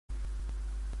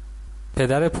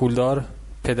پدر پولدار،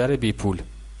 پدر بی پول.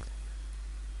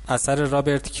 اثر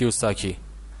رابرت کیوساکی.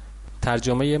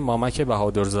 ترجمه مامک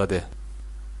بهادرزاده.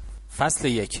 فصل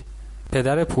 1.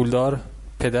 پدر پولدار،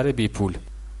 پدر بی پول.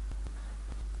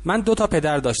 من 2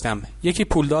 پدر داشتم. یکی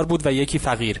پولدار بود و یکی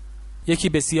فقیر. یکی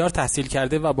بسیار تحصیل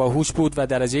کرده و باهوش بود و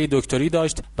درجه دکتری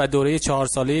داشت و دوره 4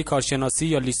 ساله کارشناسی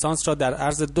یا لیسانس را در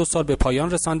عرض 2 سال به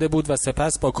پایان رسانده بود و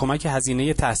سپس با کمک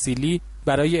هزینه تحصیلی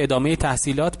برای ادامه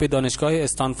تحصیلات به دانشگاه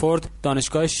استنفورد،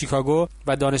 دانشگاه شیکاگو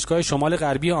و دانشگاه شمال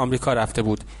غربی آمریکا رفته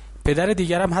بود. پدر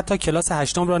دیگرم حتی کلاس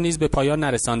 8 را نیز به پایان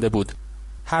نرسانده بود.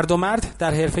 هر دو مرد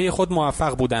در حرفه خود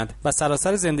موفق بودند و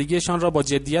سراسر زندگیشان را با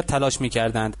جدیت تلاش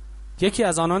می‌کردند. یکی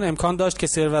از آنان امکان داشت که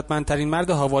ثروتمندترین مرد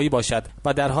هاوایی باشد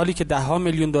و در حالی که $10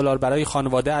 میلیون برای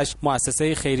خانواده‌اش،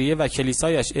 مؤسسه خیریه و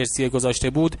کلیسایش ارثیه گذاشته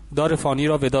بود، دار فانی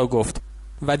را وداع گفت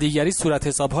و دیگری صورت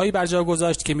حساب‌هایی بر جا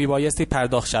گذاشت که میبایستی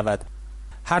پرداخت شود.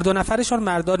 هر دو نفرشان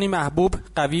مردانی محبوب،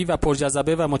 قوی و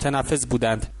پرجذبه و متنفذ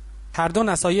بودند. هر دو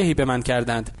نصایحی به من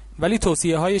کردند، ولی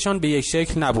توصیه‌هایشان به یک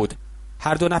شکل نبود.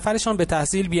 هر دو نفرشان به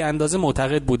تحصیل بی اندازه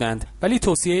معتقد بودند، ولی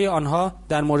توصیه آنها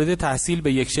در مورد تحصیل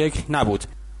به یک شکل نبود.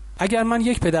 اگر من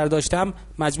یک پدر داشتم،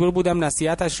 مجبور بودم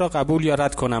نصیحتش را قبول یا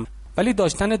رد کنم، ولی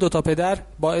داشتن 2 پدر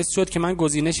باعث شد که من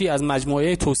گزینشی از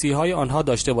مجموعه توصیه‌های آنها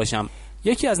داشته باشم.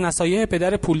 یکی از نصایح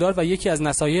پدر پولدار و یکی از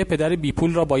نصایح پدر بی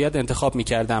پول را باید انتخاب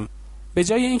می‌کردم. به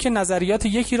جای اینکه نظریات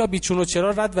یکی را بیچون و چرا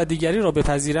رد و دیگری را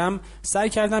بپذیرم، سعی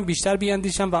کردم بیشتر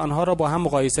بیاندیشم و آنها را با هم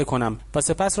مقایسه کنم و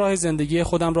سپس راه زندگی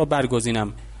خودم را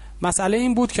برگزینم. مسئله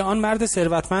این بود که آن مرد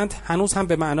ثروتمند هنوز هم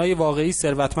به معنای واقعی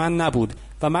ثروتمند نبود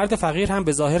و مرد فقیر هم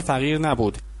به ظاهر فقیر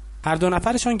نبود. هر دو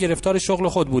نفرشان گرفتار شغل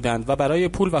خود بودند و برای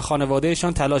پول و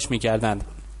خانوادهشان تلاش می‌کردند،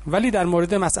 ولی در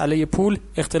مورد مسئله پول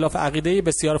اختلاف عقیده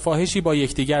بسیار فاحشی با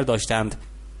یکدیگر داشتند.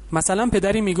 مثلا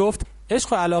پدری میگفت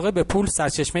عشق و علاقه به پول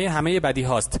سرچشمه همه بدی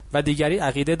هاست و دیگری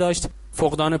عقیده داشت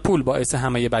فقدان پول باعث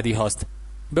همه بدی هاست.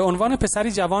 به عنوان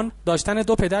پسری جوان داشتن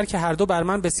 2 پدر که هر دو بر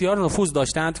من بسیار نفوذ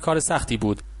داشتند کار سختی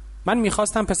بود. من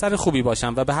میخواستم پسر خوبی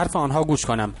باشم و به حرف آنها گوش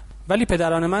کنم، ولی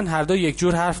پدران من هر دو یک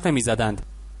جور حرف نمیزدند.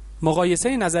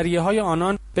 مقایسه نظریه‌های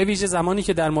آنان به ویژه زمانی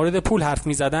که در مورد پول حرف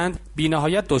میزدند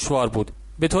بی‌نهایت دشوار بود،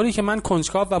 به طوری که من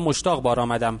کنجکاو و مشتاق بار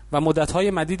آمدم و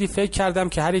مدت‌های مدیدی فکر کردم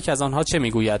که هر یک از آنها چه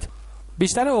میگوید.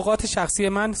 بیشتر اوقات شخصی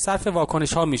من صرف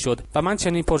واکنش‌ها میشد و من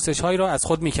چنین پرسش‌هایی را از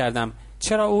خود میکردم: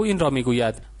 چرا او این را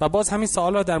میگوید؟ و باز همین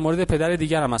سوال را در مورد پدر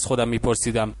دیگرم از خودم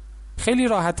میپرسیدم. خیلی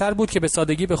راحت‌تر بود که به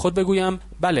سادگی به خود بگویم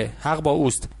بله، حق با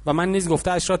اوست و من نیز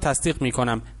گفته‌اش را تصدیق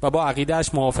می‌کنم و با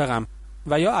عقیده‌اش موافقم،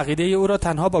 و یا عقیده او را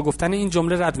تنها با گفتن این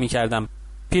جمله رد می‌کردم: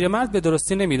 پیرمرد به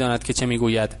درستی نمی‌داند که چه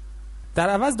می‌گوید. در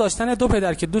عوض داشتن 2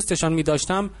 پدر که دوستشان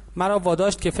می‌داشتم مرا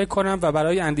واداشت که فکر کنم و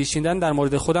برای اندیشیدن در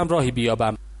مورد خودم راهی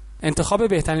بیابم. انتخاب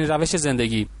بهترین روش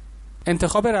زندگی.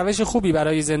 انتخاب روش خوبی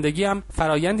برای زندگیم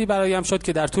فرایندی برایم شد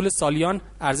که در طول سالیان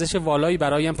ارزش والایی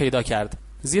برایم پیدا کرد،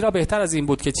 زیرا بهتر از این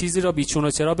بود که چیزی را بیچون و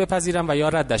چرا بپذیرم و یا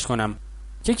ردش کنم.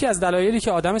 یکی از دلایلی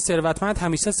که آدم ثروتمند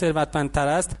همیشه ثروتمندتر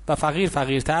است و فقیر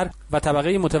فقیرتر و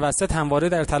طبقه متوسط همواره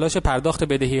در تلاش پرداخت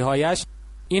بدهی‌هایش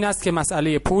این است که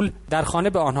مسئله پول در خانه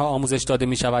به آنها آموزش داده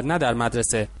می شود، نه در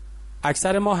مدرسه.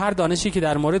 اکثر ما هر دانشی که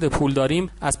در مورد پول داریم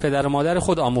از پدر و مادر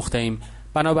خود آموخته ایم.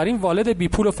 بنابراین والد بی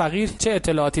پول و فقیر چه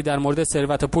اطلاعاتی در مورد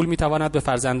ثروت و پول می تواند به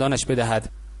فرزندانش بدهد؟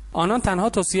 آنان تنها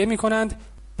توصیه می کنند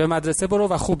به مدرسه برو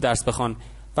و خوب درس بخوان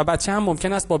و بچه هم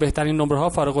ممکن است با بهترین نمره‌ها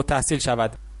فارغ التحصیل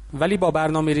شود، ولی با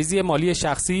برنامه‌ریزی مالی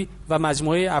شخصی و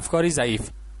مجموعه افکاری ضعیف.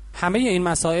 همه این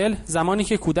مسائل زمانی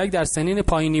که کودک در سنین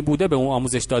پایینی بوده به او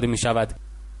آموزش داده می شود.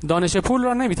 دانش پول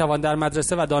را نمیتوان در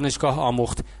مدرسه و دانشگاه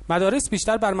آموخت. مدارس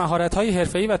بیشتر بر مهارت‌های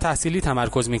حرفه‌ای و تحصیلی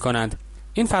تمرکز می‌کنند.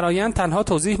 این فرایند تنها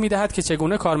توضیح می‌دهد که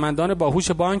چگونه کارمندان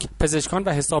باهوش بانک، پزشکان و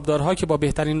حسابدارها که با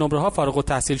بهترین نمره‌ها فارغ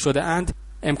التحصیل شده اند،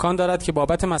 امکان دارد که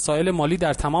بابت مسائل مالی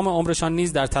در تمام عمرشان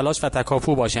نیز در تلاش و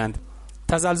تکاپو باشند.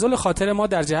 تزلزل خاطر ما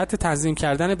در جهت تنظیم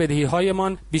کردن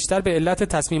بدهی‌هایمان بیشتر به علت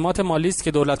تصمیمات مالی است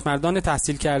که دولتمردان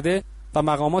تحصیل کرده و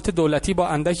مقامات دولتی با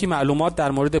اندکی معلومات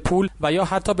در مورد پول و یا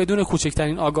حتی بدون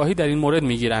کوچکترین آگاهی در این مورد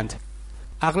میگیرند.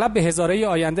 اغلب به هزاره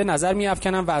آینده نظر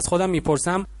میافکنم و از خودم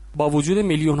میپرسم با وجود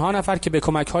میلیون‌ها نفر که به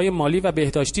کمک‌های مالی و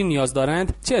بهداشتی نیاز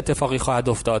دارند چه اتفاقی خواهد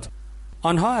افتاد؟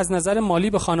 آنها از نظر مالی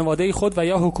به خانواده خود و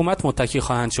یا حکومت متکی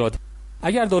خواهند شد.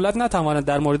 اگر دولت نتواند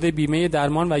در مورد بیمه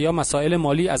درمان و یا مسائل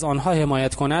مالی از آنها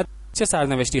حمایت کند چه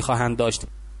سرنوشتی خواهند داشت؟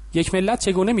 یک ملت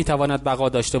چگونه میتواند بقا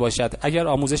داشته باشد اگر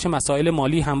آموزش مسائل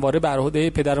مالی همواره بر عهده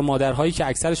پدر و مادرهایی که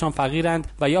اکثرشان فقیرند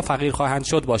و یا فقیر خواهند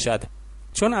شد باشد؟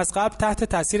 چون از قبل تحت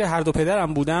تاثیر هر دو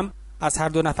پدرم بودم، از هر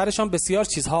دو نفرشان بسیار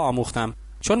چیزها آموختم.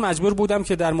 چون مجبور بودم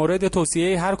که در مورد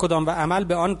توصیه هر کدام و عمل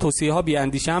به آن توصیه‌ها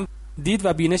بیاندیشم، دید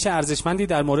و بینش ارزشمندی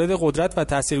در مورد قدرت و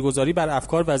تاثیرگذاری بر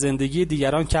افکار و زندگی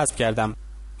دیگران کسب کردم.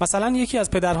 مثلا یکی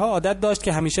از پدرها عادت داشت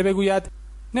که همیشه بگوید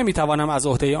نمیتوانم از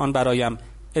عهده آن برایم،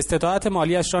 استطاعت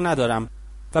مالیش را ندارم،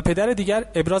 و پدر دیگر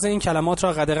ابراز این کلمات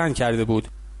را قدغن کرده بود.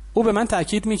 او به من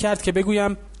تأکید میکرد که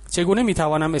بگویم چگونه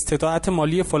میتوانم استطاعت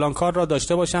مالی فلان کار را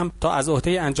داشته باشم تا از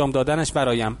عهده انجام دادنش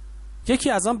برایم. یکی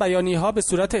از آن بیانیه‌ها به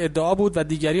صورت ادعا بود و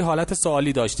دیگری حالت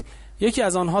سوالی داشت. یکی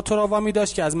از آنها تو را وامی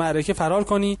داشت که از معرکه فرار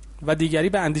کنی و دیگری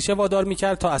به اندیشه وادار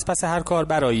میکرد تا از پس هر کار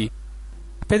برآیی.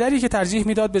 پدری که ترجیح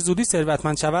میداد به زودی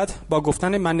ثروتمند شود، با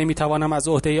گفتن من نمیتوانم از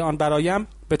عهده آن برایم،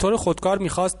 به طور خودکار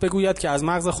میخواست بگوید که از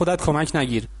مغز خودت کمک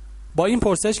نگیر. با این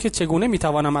پرسش که چگونه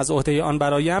میتوانم از عهده آن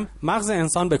برایم، مغز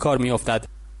انسان به کار میافتد.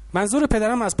 منظور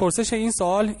پدرم از پرسش این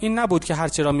سوال این نبود که هر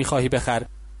چه را میخواهی بخر.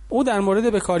 او در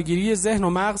مورد به کارگیری ذهن و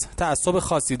مغز تعصب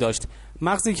خاصی داشت،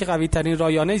 مغزی که قوی ترین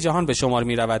رایانه جهان به شمار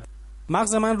میرود.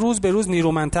 مغز من روز به روز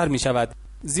نیرومندتر میشود،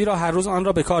 زیرا هر روز آن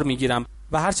را به کار میگیرم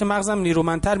و هرچه مغزم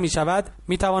نیرومندتر میشود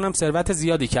میتوانم ثروت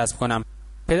زیادی کسب کنم.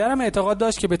 پدرم اعتقاد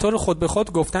داشت که به طور خود به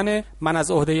خود گفتن من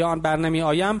از عهده آن برنمی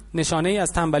آیم نشانه ای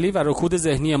از تنبلی و رکود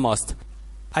ذهنی ماست.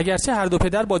 اگرچه هر دو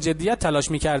پدر با جدیت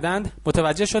تلاش می‌کردند،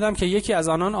 متوجه شدم که یکی از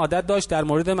آنان عادت داشت در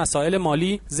مورد مسائل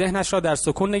مالی ذهنش را در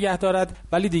سکون نگه دارد،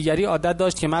 ولی دیگری عادت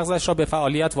داشت که مغزش را به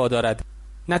فعالیت وادارد.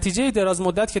 نتیجه دراز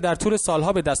مدت که در طول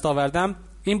سالها به دست آوردم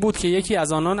این بود که یکی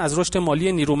از آنان از رشد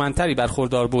مالی نیرومندتری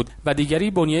برخوردار بود و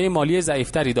دیگری بنیه مالی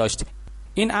ضعیفتری داشت.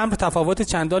 این امر تفاوت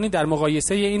چندانی در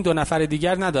مقایسه این دو نفر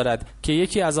دیگر ندارد که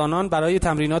یکی از آنان برای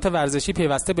تمرینات ورزشی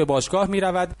پیوسته به باشگاه می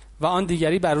رود و آن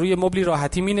دیگری بر روی مبلی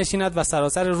راحتی می نشیند و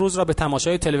سراسر روز را به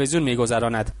تماشای تلویزیون می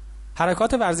گذراند.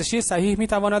 حرکات ورزشی صحیح می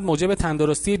تواند موجب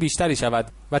تندرستی بیشتری شود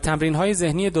و تمرین‌های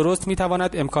ذهنی درست می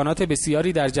تواند امکانات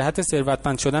بسیاری در جهت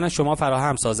ثروتمند شدن شما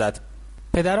فراهم سازد.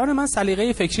 پدران من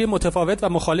سلیقه فکری متفاوت و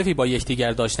مخالفی با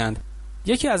یکدیگر داشتند.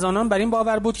 یکی از آنان بر این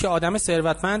باور بود که آدم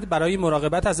ثروتمند برای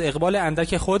مراقبت از اقبال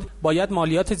اندک خود باید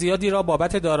مالیات زیادی را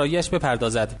بابت داراییش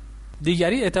بپردازد.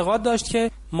 دیگری اعتقاد داشت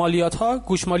که مالیات‌ها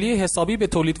گوشمالی حسابی به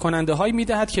تولید کننده‌هایی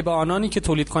می‌دهد که به آنانی که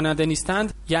تولید کننده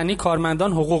نیستند، یعنی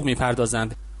کارمندان، حقوق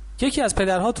می‌پردازند. یکی از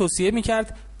پدرها توصیه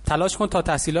می‌کرد تلاش کن تا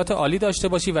تحصیلات عالی داشته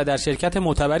باشی و در شرکت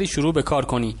معتبری شروع به کار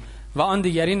کنی، و آن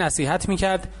دیگری نصیحت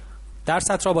می‌کرد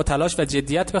درست را با تلاش و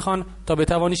جدیت بخوان تا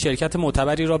بتوانی شرکت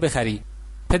معتبری را بخری.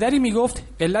 پدری میگفت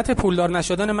علت پولدار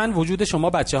نشدن من وجود شما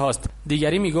بچه هاست.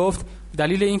 دیگری میگفت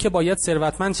دلیل اینکه باید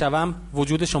ثروتمند شوم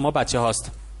وجود شما بچه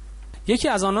هاست. یکی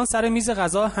از آنان سر میز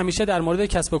غذا همیشه در مورد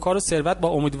کسب و کار و ثروت با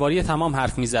امیدواری تمام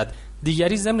حرف میزد.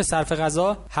 دیگری ضمن صرف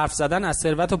غذا حرف زدن از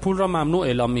ثروت و پول را ممنوع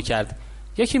اعلام میکرد.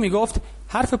 یکی میگفت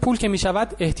حرف پول که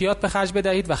میشود احتیاط به خرج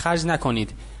بدهید و خرج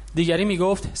نکنید. دیگری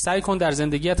میگفت سعی کن در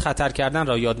زندگیت خطر کردن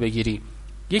را یاد بگیری.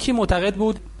 یکی معتقد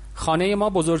بود خانه ما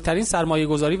بزرگترین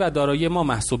سرمایه‌گذاری و دارایی ما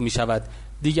محسوب می‌شود.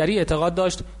 دیگری اعتقاد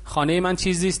داشت خانه من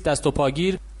چیزی است دست و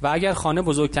پاگیر و اگر خانه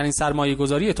بزرگترین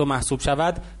سرمایه‌گذاری تو محسوب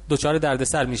شود دچار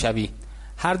دردسر می‌شوی.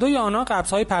 هر دوی آنها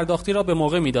قبض‌های پرداختی را به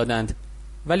موقع می‌دادند،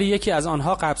 ولی یکی از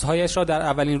آنها قبض‌هایش را در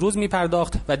اولین روز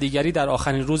می‌پرداخت و دیگری در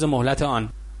آخرین روز مهلت آن.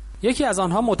 یکی از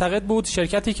آنها معتقد بود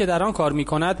شرکتی که در آن کار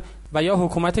می‌کند و یا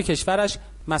حکومت کشورش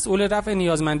مسئول رفع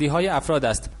نیازمندی‌های افراد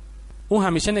است. او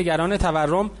همیشه نگران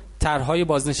تورم، طرح‌های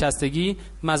بازنشستگی،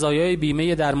 مزایای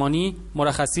بیمه درمانی،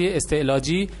 مرخصی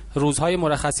استعلاجی، روزهای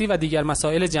مرخصی و دیگر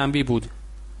مسائل جنبی بود.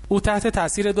 او تحت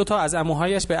تأثیر دوتا از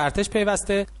عموهایش به ارتش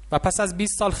پیوسته و پس از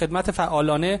 20 سال خدمت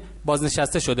فعالانه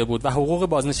بازنشسته شده بود و حقوق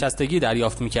بازنشستگی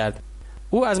دریافت می‌کرد.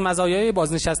 او از مزایای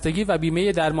بازنشستگی و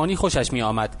بیمه درمانی خوشش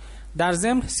می‌آمد. در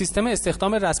ضمن سیستم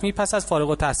استخدام رسمی پس از فارغ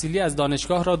التحصیلی از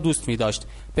دانشگاه را دوست می‌داشت.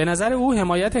 به نظر او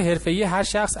حمایت حرفه‌ای هر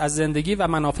شخص از زندگی و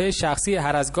منافع شخصی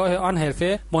هر از گاه آن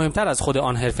حرفه مهمتر از خود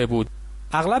آن حرفه بود.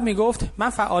 اغلب می‌گفت من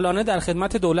فعالانه در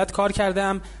خدمت دولت کار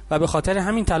کرده‌ام و به خاطر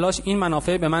همین تلاش این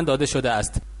منافع به من داده شده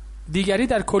است. دیگری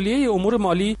در کلیه امور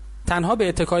مالی تنها به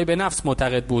اتکای به نفس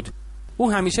معتقد بود.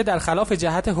 او همیشه در خلاف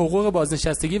جهت حقوق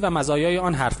بازنشستگی و مزایای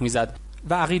آن حرف می‌زد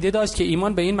و عقیده داشت که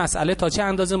ایمان به این مسئله تا چه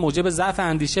اندازه موجب ضعف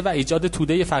اندیشه و ایجاد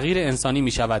توده فقیر انسانی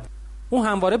می شود. او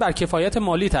همواره بر کفایت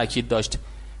مالی تاکید داشت.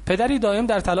 پدری دائم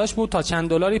در تلاش بود تا چند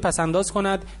دلاری پس انداز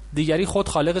کند، دیگری خود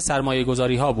خالق سرمایه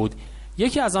گذاری ها بود.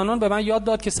 یکی از آنان به من یاد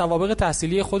داد که سوابق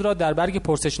تحصیلی خود را در برگ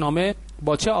پرسشنامه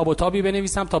با چه آب و تابی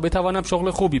بنویسم تا بتوانم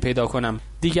شغل خوبی پیدا کنم.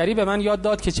 دیگری به من یاد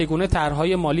داد که چگونه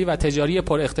طرح‌های مالی و تجاری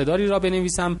پر اقتداری را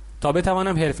بنویسم تا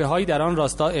بتوانم حرفه‌هایی در آن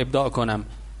راستا ابداع کنم.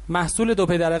 محصول دو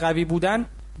پدر قوی بودن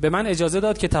به من اجازه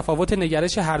داد که تفاوت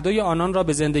نگرش هر دوی آنان را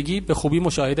به زندگی به خوبی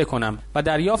مشاهده کنم و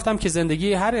دریافتم که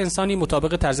زندگی هر انسانی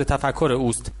مطابق طرز تفکر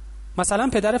اوست. مثلا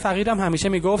پدر فقیرم همیشه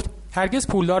میگفت هرگز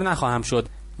پولدار نخواهم شد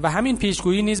و همین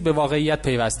پیشگویی نیز به واقعیت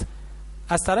پیوست.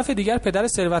 از طرف دیگر پدر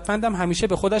ثروتمندم همیشه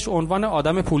به خودش عنوان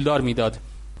آدم پولدار میداد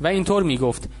و اینطور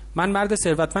میگفت من مرد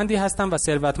ثروتمندی هستم و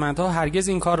ثروتمندها هرگز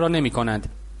این کار را نمیکنند.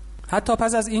 حتی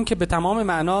پس از این که به تمام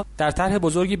معنا در طرح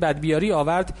بزرگی بدبیاری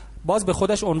آورد، باز به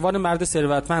خودش عنوان مرد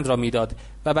ثروتمند را میداد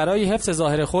و برای حفظ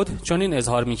ظاهر خود چنین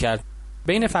اظهار میکرد: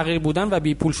 بین فقیر بودن و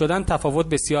بی پول شدن تفاوت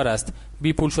بسیار است.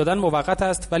 بی پول شدن موقت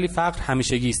است ولی فقر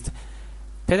همیشگی است.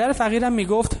 پدر فقیرم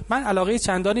میگفت: من علاقه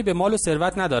چندانی به مال و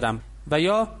ثروت ندارم و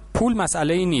یا پول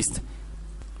مسئله ای نیست.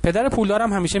 پدر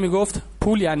پولدارم همیشه میگفت: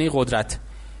 پول یعنی قدرت.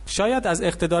 شاید از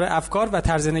اقتدار افکار و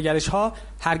طرز نگرش ها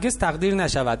هرگز تقدیر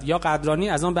نشود یا قدردانی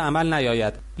از آن به عمل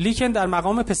نیاید، لیکن در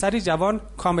مقام پسری جوان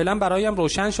کاملا برایم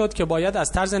روشن شد که باید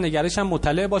از طرز نگرشم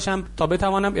مطلع باشم تا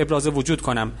بتوانم ابراز وجود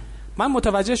کنم. من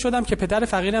متوجه شدم که پدر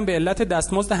فقیرم به علت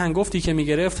دستمزد هنگفتی که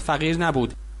میگرفت فقیر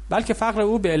نبود، بلکه فقر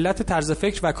او به علت طرز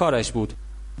فکر و کارش بود.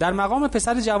 در مقام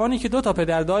پسر جوانی که 2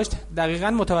 پدر داشت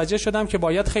دقیقاً متوجه شدم که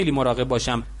باید خیلی مراقب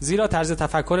باشم، زیرا طرز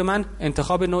تفکر من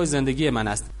انتخاب نوع زندگی من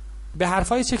است. به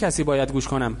حرفای چه کسی باید گوش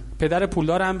کنم؟ پدر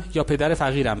پولدارم یا پدر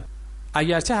فقیرم؟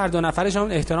 اگرچه هر 2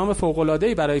 نفرشان احترام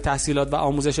فوق‌العاده‌ای برای تحصیلات و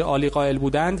آموزش عالی قائل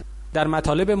بودند، در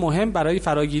مطالب مهم برای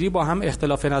فراگیری با هم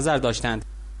اختلاف نظر داشتند.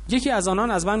 یکی از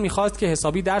آنان از من می‌خواست که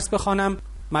حسابی درس بخوانم،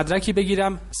 مدرکی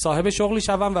بگیرم، صاحب شغلی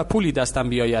شوم و پولی دستم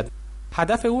بیاید.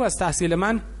 هدف او از تحصیل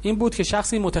من این بود که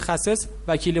شخصی متخصص،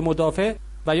 وکیل مدافع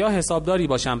و یا حسابداری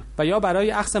باشم و یا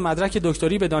برای اخذ مدرک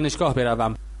دکتری به دانشگاه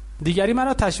بروم. دیگری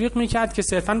مرا تشویق می‌کرد که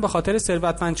صرفاً به خاطر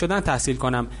ثروتمند شدن تحصیل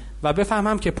کنم و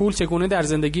بفهمم که پول چگونه در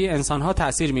زندگی انسان‌ها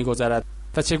تأثیر می‌گذارد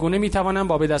و چگونه می‌توانم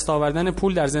با به دست آوردن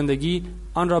پول در زندگی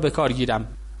آن را به کار گیرم.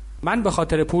 من به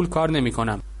خاطر پول کار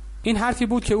نمی‌کنم. این حرفی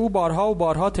بود که او بارها و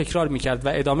بارها تکرار می‌کرد و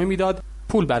ادامه می‌داد: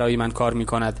 پول برای من کار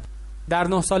می‌کند. در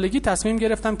 9 سالگی تصمیم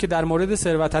گرفتم که در مورد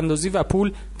ثروت‌اندوزی و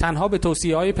پول تنها به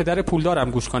توصیه‌های پدر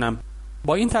پولدارم گوش کنم.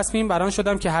 با این تصمیم بران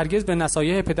شدم که هرگز به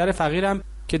نصایح پدر فقیرم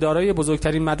که دارای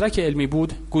بزرگترین مدرک علمی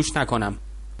بود گوش نکنم.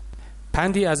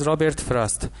 پندی از رابرت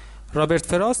فراست. رابرت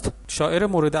فراست شاعر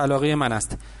مورد علاقه من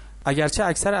است. اگرچه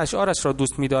اکثر اشعارش را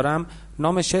دوست می‌دارم،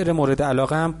 نام شعر مورد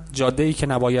علاقه‌ام جاده‌ای که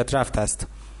نباید رفت است.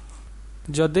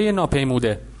 جاده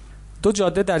ناپیموده. 2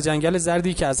 جاده در جنگل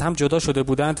زردی که از هم جدا شده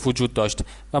بودند وجود داشت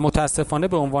و متاسفانه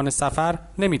به عنوان سفر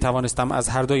نمی‌توانستم از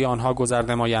هر دوی آنها گذر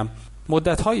نمایم.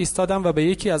 مدت‌ها ایستادم و به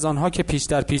یکی از آنها که پیچ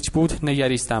در پیچ بود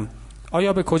نگریستم.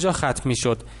 آیا به کجا ختم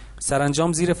می‌شد؟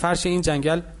 سرانجام زیر فرش این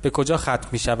جنگل به کجا ختم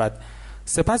می‌شود؟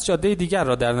 سپس جاده دیگر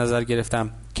را در نظر گرفتم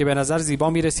که به نظر زیبا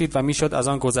می‌رسید و می‌شد از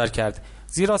آن گذر کرد،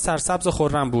 زیرا سرسبز و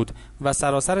خرم بود و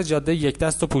سراسر جاده یک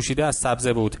دست و پوشیده از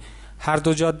سبزه بود. هر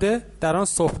 2 جاده در آن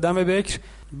صبحدم بکر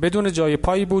بدون جای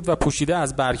پایی بود و پوشیده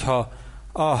از برگ‌ها.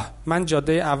 من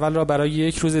جاده اول را برای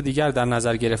یک روز دیگر در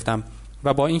نظر گرفتم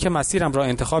و با اینکه مسیرم را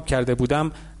انتخاب کرده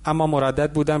بودم، اما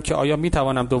مردد بودم که آیا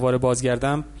می‌توانم دوباره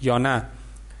بازگردم یا نه.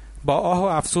 با آه و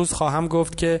افسوس خواهم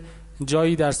گفت که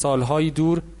جایی در سالهای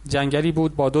دور جنگلی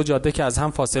بود با 2 جاده که از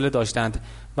هم فاصله داشتند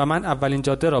و من اولین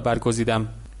جاده را برگزیدم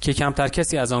که کمتر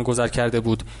کسی از آن گذر کرده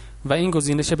بود و این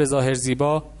گزینش به ظاهر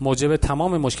زیبا موجب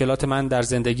تمام مشکلات من در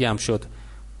زندگیم شد.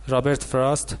 رابرت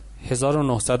فراست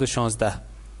 1916.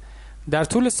 در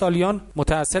طول سالیان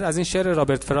متأثر از این شعر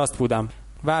رابرت فراست بودم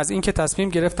و از اینکه تصمیم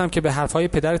گرفتم که به حرفهای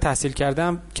پدر تحصیل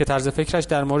کردم که طرز فکرش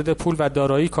در مورد پول و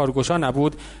دارایی کارگشا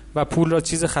نبود و پول را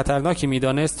چیز خطرناکی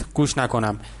می‌دانست گوش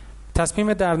نکنم.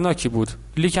 تصمیم دردناکی بود،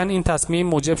 لیکن این تصمیم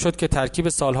موجب شد که ترکیب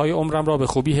سالهای عمرم را به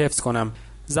خوبی حفظ کنم.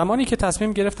 زمانی که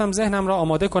تصمیم گرفتم ذهنم را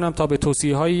آماده کنم تا به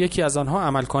توصیه‌های یکی از آنها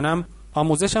عمل کنم،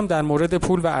 آموزشم در مورد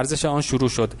پول و ارزش آن شروع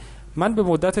شد. من به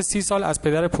مدت 30 سال از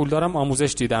پدر پولدارم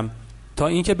آموزش دیدم تا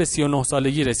اینکه به 39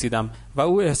 سالگی رسیدم و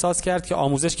او احساس کرد که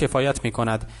آموزش کفایت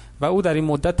می‌کند و او در این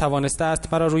مدت توانسته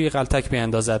است مرا روی غلطک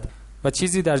بیاندازد و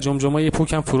چیزی در جمجمه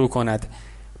پوکم فرو کند.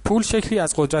 پول شکلی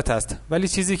از قدرت است، ولی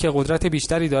چیزی که قدرت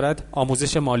بیشتری دارد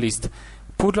آموزش مالی است.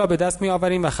 پول را به دست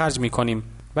می‌آوریم و خرج می‌کنیم،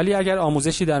 ولی اگر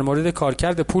آموزشی در مورد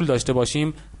کارکرد پول داشته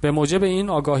باشیم، به موجب این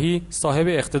آگاهی صاحب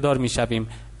اقتدار می‌شویم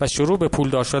و شروع به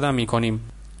پولدار شدن می‌کنیم.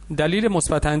 دلیل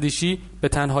مثبت اندیشی به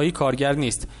تنهایی کارگر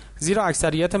نیست، زیرا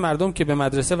اکثریت مردم که به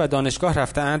مدرسه و دانشگاه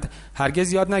رفته‌اند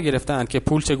هرگز یاد نگرفته‌اند که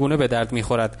پول چگونه به درد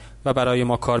می‌خورد و برای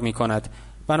ما کار می‌کند.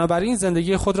 بنابراین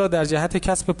زندگی خود را در جهت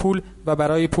کسب پول و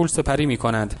برای پول سپری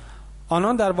می‌کنند.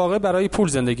 آنان در واقع برای پول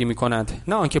زندگی می‌کنند،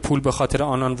 نه آنکه پول به خاطر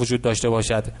آنان وجود داشته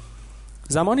باشد.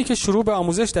 زمانی که شروع به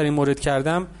آموزش در این مورد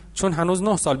کردم، چون هنوز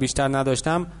 9 سال بیشتر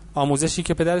نداشتم، آموزشی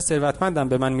که پدر ثروتمندم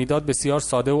به من میداد بسیار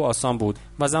ساده و آسان بود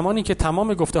و زمانی که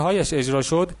تمام گفته‌هایش اجرا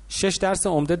شد، 6 درس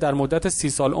عمده در مدت 30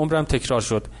 سال عمرم تکرار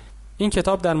شد. این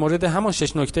کتاب در مورد همان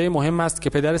 6 نکته مهم است که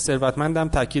پدر ثروتمندم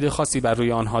تاکید خاصی بر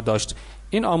روی آنها داشت.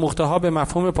 این آموخته‌ها به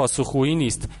مفهوم پاسخگویی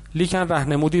نیست، لیکن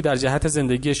راهنمودی در جهت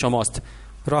زندگی شماست.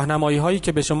 راهنمایی‌هایی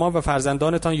که به شما و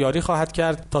فرزندانتان یاری خواهد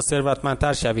کرد تا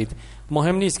ثروتمندتر شوید.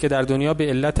 مهم نیست که در دنیا به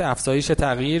علت افزایش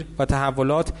تغییر و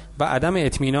تحولات و عدم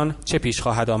اطمینان چه پیش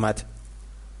خواهد آمد.